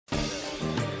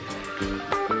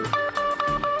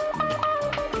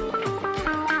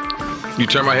You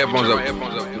turn my headphones up,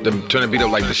 turn the beat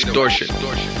up like distortion.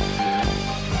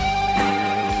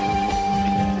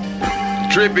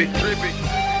 Trippy.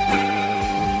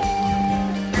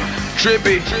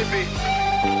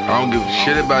 I don't give a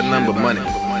shit about nothing but money.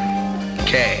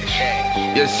 Cash.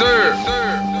 Yes, sir.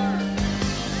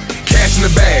 Cash in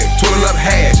the bag, total up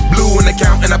hash. Blue in the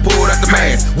count and I pulled out the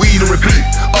mask. Weed and repeat,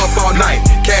 up all night.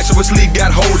 Cash over sleep,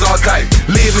 got hoes all tight.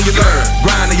 Live and you learn,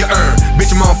 grind and you earn. Bitch,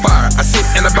 I'm on fire, I sit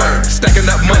and I burn. Stacking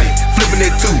up money, flipping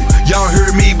it too. Y'all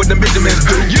heard me, but the Benjamins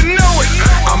do. You know it.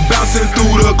 I'm bouncing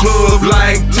through the club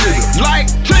like Tigger.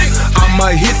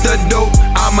 I'ma hit the dope,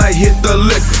 I'ma hit the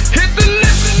liquor.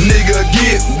 Nigga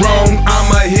get wrong,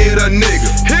 I'ma hit a nigga.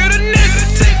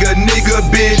 Take a nigga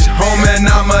bitch home and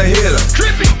I'ma hit her.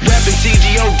 Rapping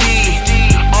TGOD,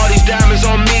 all these diamonds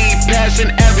on me.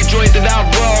 Passing every joint that I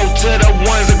roll to the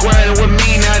ones that grinding with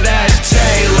me. Now that's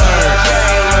Taylor.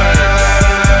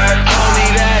 Only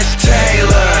that's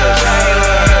Taylor.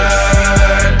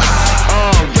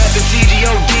 Rapping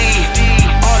TGOD,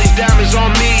 all these diamonds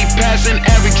on me. Passing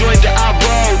every joint that I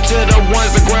roll to the ones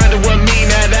that grinding with me.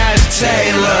 Now that's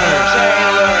Taylor.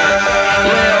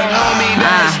 Little homie,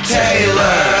 that's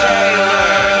Taylor.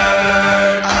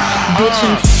 Bitch,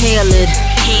 I'm tailored.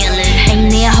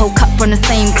 Ain't near hoe cut from the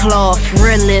same cloth.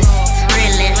 Realist.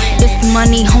 This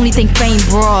money, only thing fame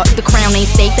brought. The crown ain't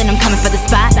safe, then I'm coming for the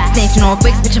spot. Snitching on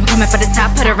bricks, bitch, I'm coming for the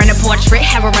top. Put her in a portrait,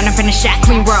 have her run up in the shot.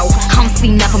 Clean row, I don't see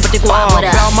nothing but the guap. What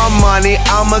up? About my money,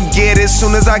 I'ma get it.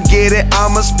 Soon as I get it,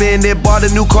 I'ma spend it. Bought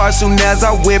a new car soon as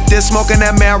I whipped it. Smoking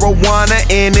that marijuana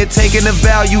in it. Taking the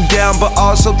value down, but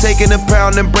also taking a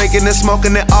pound and breaking it.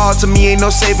 Smoking it all, to me ain't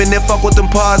no saving it. Fuck with them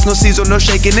paws, no Caesar, no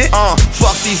shaking it.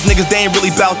 Fuck these niggas, they ain't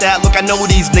really bout that. Look, I know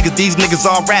these niggas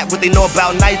all rap. What they know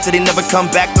about nights, so they never come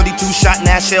back. 32 shot,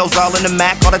 Nash shells all in the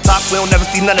Mac. All the top, we don't never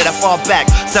see none of that fall back.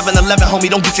 7-Eleven, homie,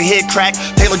 don't get your head cracked.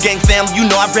 Taylor gang family, you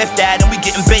know I rep that. And we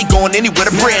getting bait going anywhere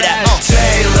the bread at.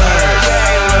 Taylor.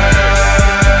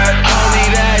 Only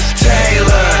that's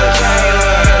Taylor.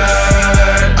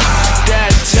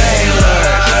 That's Taylor.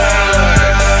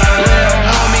 Little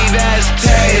homie, that's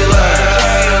Taylor.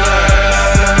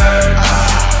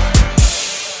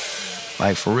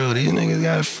 Like, for real, these niggas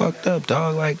got it fucked up,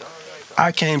 dog. Like,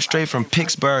 I came straight from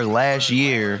Pittsburgh last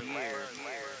year,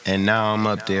 and now I'm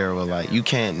up there with, like, you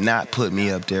can't not put me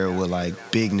up there with, like,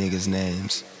 big niggas'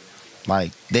 names.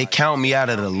 Like, they count me out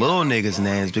of the little niggas'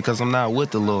 names because I'm not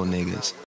with the little niggas.